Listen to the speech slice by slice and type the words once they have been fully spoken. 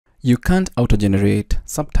You can't auto-generate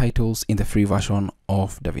subtitles in the free version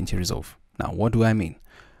of DaVinci Resolve. Now, what do I mean?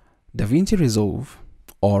 DaVinci Resolve,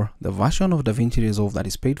 or the version of DaVinci Resolve that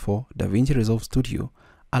is paid for, DaVinci Resolve Studio,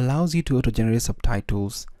 allows you to auto-generate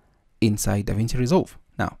subtitles inside DaVinci Resolve.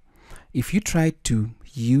 Now, if you try to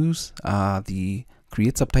use the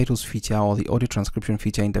Create Subtitles feature or the audio transcription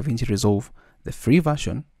feature in DaVinci Resolve, the free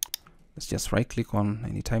version, let's just right-click on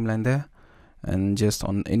any timeline there, and just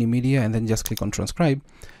on any media, and then just click on Transcribe.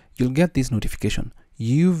 You'll get this notification.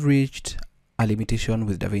 You've reached a limitation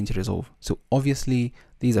with DaVinci Resolve. So obviously,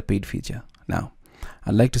 this is a paid feature. Now,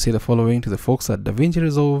 I'd like to say the following to the folks at DaVinci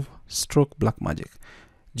Resolve / Blackmagic.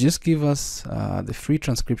 Just give us the free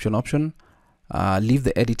transcription option. Leave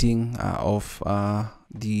the editing of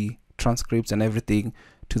the transcripts and everything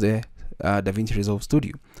to the DaVinci Resolve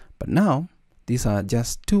Studio. But now, these are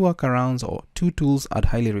just two workarounds or two tools I'd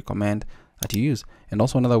highly recommend that you use. And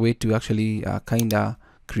also another way to actually kinda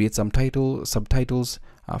create some subtitles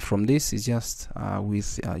from this is just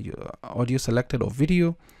with your audio selected or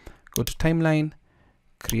video. Go to timeline,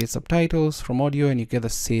 create subtitles from audio, and you get the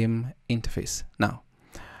same interface. Now,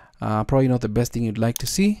 probably not the best thing you'd like to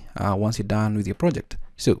see once you're done with your project.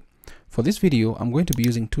 So for this video, I'm going to be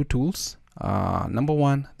using two tools. Number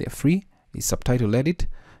one, they're free, is Subtitle Edit.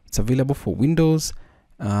 It's available for Windows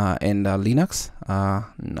and Linux.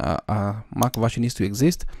 Mac version needs to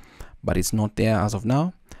exist, but it's not there as of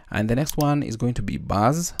now. And the next one is going to be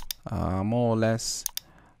Buzz, more or less.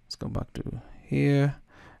 Let's go back to here.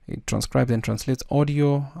 It transcribes and translates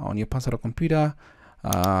audio on your personal computer,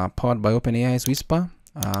 powered by OpenAI's Whisper.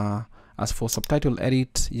 As for Subtitle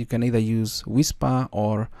Edit, you can either use Whisper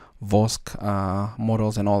or Vosk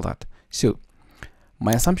models and all that. So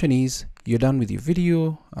my assumption is you're done with your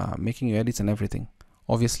video, making your edits and everything.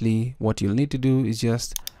 Obviously, what you'll need to do is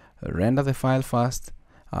just render the file first,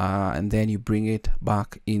 and then you bring it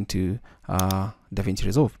back into DaVinci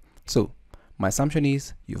Resolve. So my assumption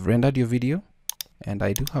is you've rendered your video, and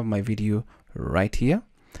I do have my video right here.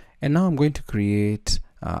 And now I'm going to create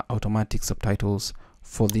automatic subtitles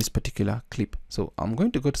for this particular clip. So I'm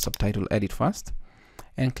going to go to Subtitle Edit first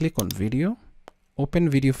and click on Video, open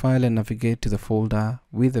video file, and navigate to the folder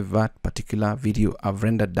with that particular video I've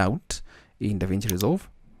rendered out in DaVinci Resolve,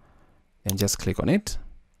 and just click on it,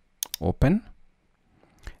 open.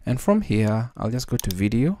 And from here, I'll just go to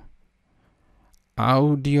Video,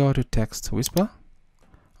 Audio to Text Whisper.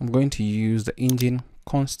 I'm going to use the engine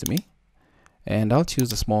Const.me, and I'll choose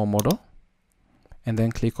the small model, and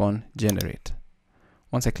then click on Generate.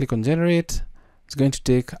 Once I click on Generate, it's going to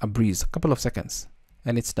take a breeze, a couple of seconds,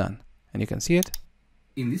 and it's done. And you can see it.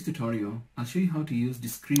 In this tutorial, I'll show you how to use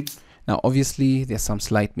discrete. Now, obviously, there's some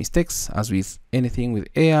slight mistakes, as with anything with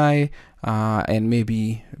AI, and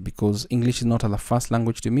maybe because English is not a first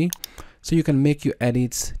language to me. So you can make your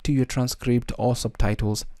edits to your transcript or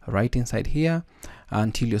subtitles right inside here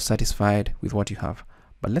until you're satisfied with what you have.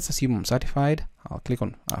 But let's assume I'm satisfied. I'll click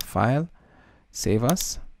on File, Save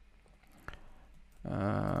As,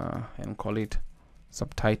 and call it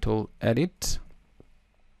Subtitle Edit.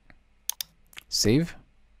 Save.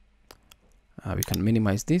 We can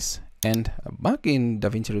minimize this, and back in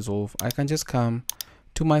DaVinci Resolve, I can just come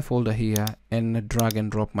to my folder here and drag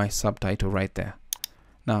and drop my subtitle right there.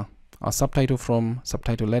 Now, our subtitle from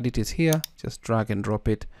Subtitle Edit is here. Just drag and drop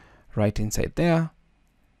it right inside there.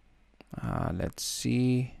 Let's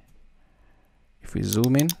see if we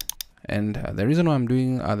zoom in. And the reason why I'm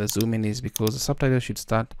doing the zoom in is because the subtitle should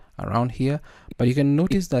start around here, but you can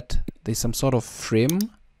notice that there's some sort of frame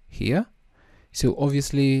here. So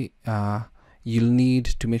obviously, you'll need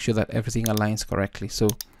to make sure that everything aligns correctly. So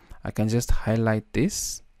I can just highlight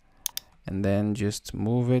this and then just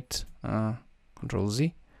move it, Control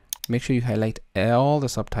Z. Make sure you highlight all the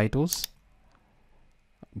subtitles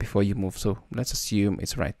before you move. So let's assume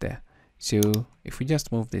it's right there. So if we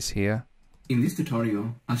just move this here. In this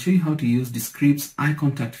tutorial, I'll show you how to use Descript's eye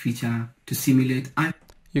contact feature to simulate eye.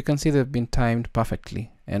 You can see they've been timed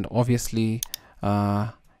perfectly. And obviously,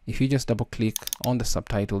 if you just double click on the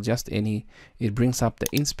subtitle, it brings up the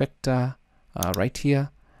inspector right here,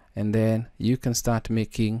 and then you can start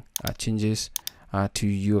making changes to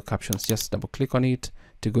your captions. Just double click on it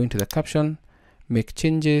to go into the caption, make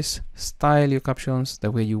changes, style your captions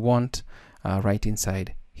the way you want right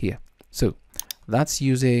inside here. So that's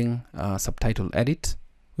using Subtitle Edit.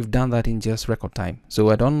 We've done that in just record time. So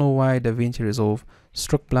I don't know why DaVinci Resolve /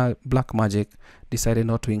 Blackmagic decided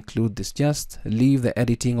not to include this. Just leave the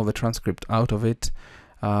editing of the transcript out of it.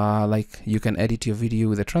 Like you can edit your video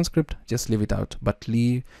with a transcript, just leave it out, but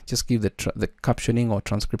just give the captioning or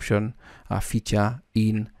transcription feature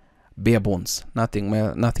in bare bones.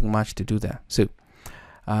 Nothing much to do there. So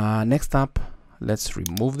Next up, let's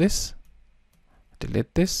remove this,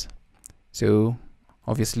 delete this. So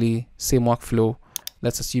obviously same workflow.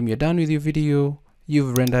 Let's assume you're done with your video,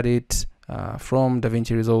 you've rendered it from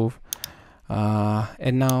DaVinci Resolve,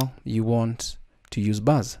 and now you want to use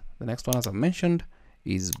Buzz. The next one, as I've mentioned,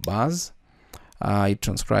 is Buzz. It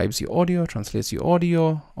transcribes your audio, translates your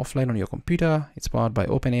audio offline on your computer. It's powered by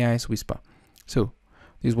OpenAI's Whisper. So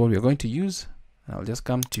this is what we're going to use. I'll just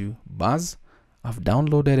come to Buzz. I've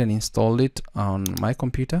downloaded and installed it on my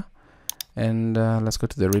computer. And let's go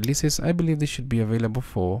to the releases. I believe this should be available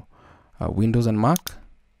for Windows and Mac.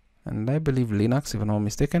 And I believe Linux, if I'm not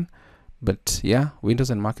mistaken. But yeah, Windows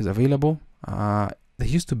and Mac is available. There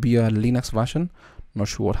used to be a Linux version. Not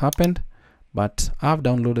sure what happened. But I've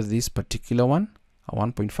downloaded this particular one, a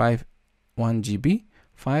 1.51 GB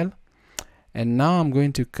file. And now I'm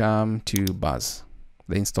going to come to Buzz,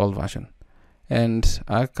 the installed version. And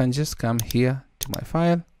I can just come here to my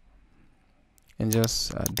file and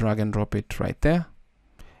just drag and drop it right there.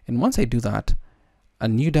 And once I do that, a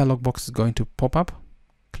new dialog box is going to pop up.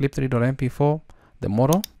 Clip3.mp4, the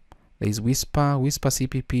model. There is Whisper, Whisper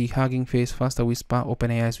CPP, Hugging Face, Faster Whisper,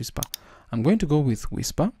 OpenAI's Whisper. I'm going to go with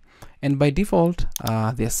Whisper. And by default,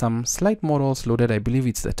 there's some slight models loaded. I believe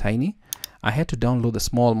it's the tiny. I had to download the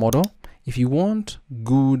small model. If you want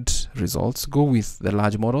good results, go with the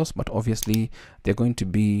large models, but obviously they're going to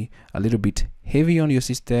be a little bit heavy on your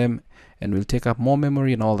system and will take up more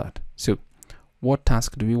memory and all that. So what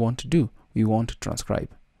task do we want to do? We want to transcribe.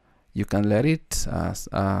 You can let it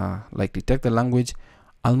like detect the language.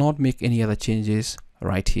 I'll not make any other changes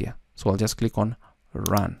right here. So I'll just click on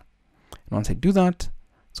run. And once I do that,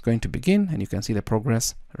 it's going to begin, and you can see the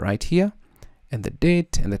progress right here and the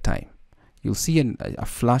date and the time. You'll see a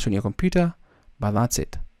flash on your computer, but that's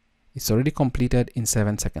it. It's already completed in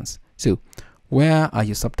 7 seconds. So where are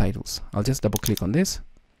your subtitles? I'll just double click on this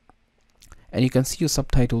and you can see your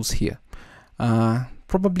subtitles here.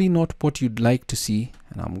 Probably not what you'd like to see,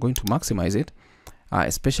 and I'm going to maximize it,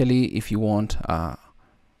 especially if you want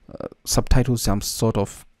subtitles, some sort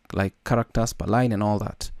of like characters per line and all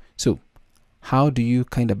that. So how do you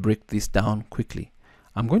kind of break this down quickly?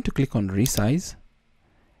 I'm going to click on resize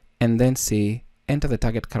and then say enter the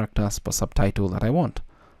target characters per subtitle that I want.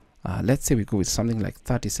 Let's say we go with something like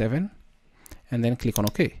 37 and then click on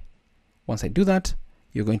OK. Once I do that,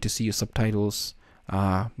 you're going to see your subtitles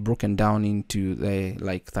broken down into the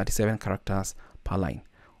like 37 characters per line.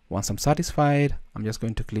 Once I'm satisfied, I'm just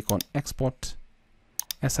going to click on export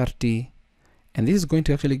SRT, and this is going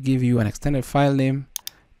to actually give you an extended file name.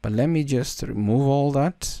 But let me just remove all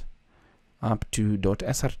that up to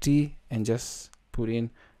 .srt and just put in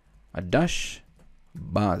a dash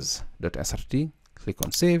buzz.srt. Click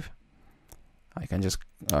on save. I can just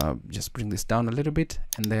bring this down a little bit,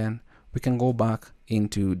 and then we can go back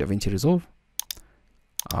into DaVinci Resolve,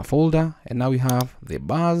 our folder, and now we have the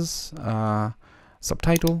Buzz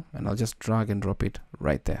subtitle, and I'll just drag and drop it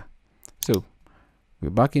right there. So we're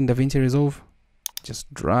back in DaVinci Resolve.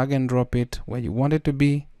 Just drag and drop it where you want it to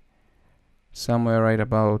be, somewhere right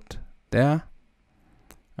about there.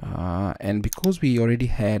 And because we already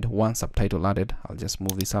had one subtitle added, I'll just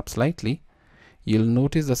move this up slightly. You'll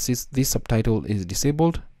notice that this subtitle is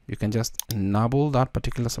disabled. You can just enable that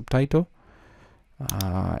particular subtitle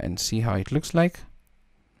and see how it looks like.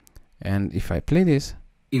 And if I play this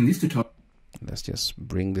in this tutorial, let's just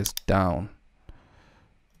bring this down.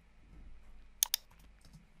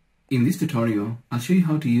 In this tutorial, I'll show you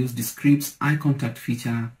how to use Descript's eye contact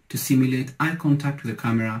feature to simulate eye contact with the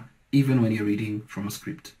camera even when you're reading from a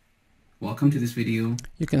script. Welcome to this video.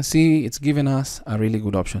 You can see it's given us a really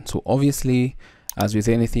good option. So obviously, as with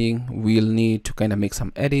anything, we'll need to kind of make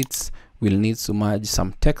some edits. We'll need to merge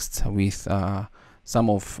some text with some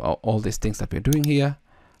of all these things that we're doing here.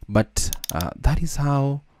 But that is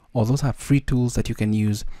how, or those are free tools that you can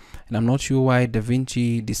use. And I'm not sure why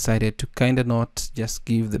DaVinci decided to kind of not just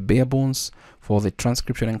give the bare bones for the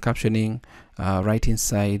transcription and captioning right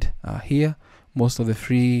inside here. Most of the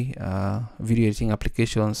free video editing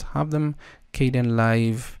applications have them. Caden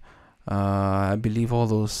Live, I believe all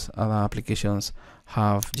those other applications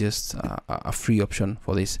have just a free option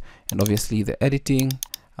for this. And obviously the editing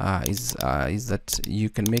is that you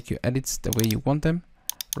can make your edits the way you want them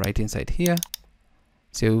right inside here.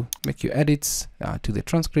 So make your edits to the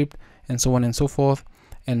transcript and so on and so forth.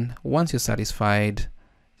 And once you're satisfied,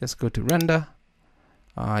 just go to render.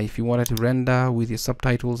 If you wanted to render with your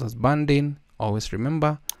subtitles as band-in, always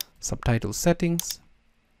remember subtitle settings,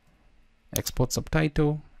 export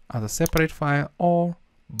subtitle as a separate file, or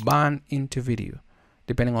burn into video.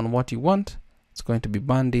 Depending on what you want, it's going to be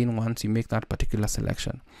burned in once you make that particular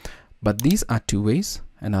selection. But these are two ways,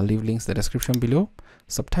 and I'll leave links in the description below.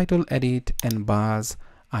 Subtitle Edit and Bars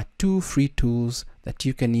are two free tools that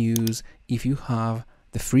you can use if you have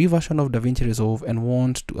the free version of DaVinci Resolve and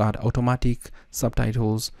want to add automatic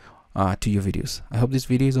subtitles to your videos. I hope this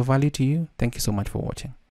video is of value to you. Thank you so much for watching.